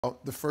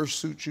The first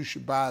suit you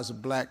should buy is a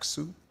black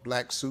suit.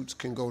 Black suits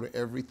can go to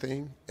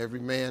everything.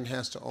 Every man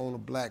has to own a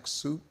black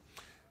suit.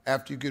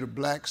 After you get a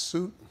black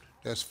suit,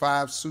 there's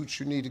 5 suits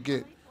you need to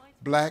get: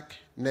 black,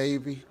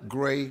 navy,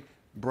 gray,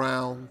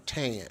 brown,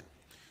 tan.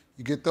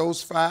 You get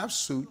those 5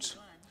 suits,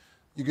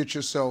 you get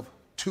yourself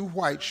 2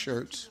 white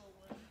shirts,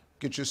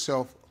 get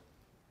yourself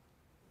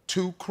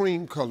 2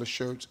 cream color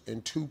shirts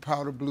and 2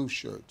 powder blue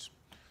shirts.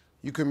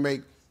 You can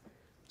make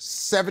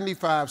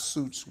 75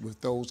 suits with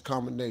those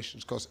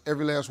combinations, because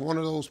every last one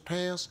of those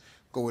pants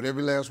go with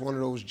every last one of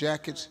those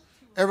jackets.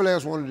 Every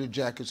last one of the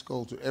jackets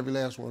goes with every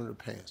last one of the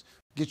pants.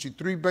 Get you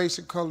 3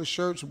 basic color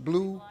shirts: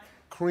 blue,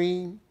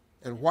 cream,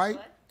 and white.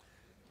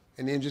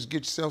 And then just get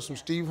yourself some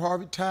Steve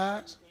Harvey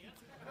ties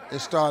and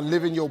start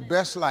living your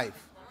best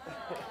life.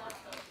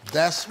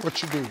 That's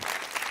what you do.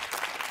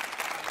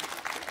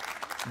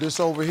 This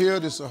over here,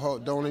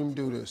 don't even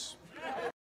do this.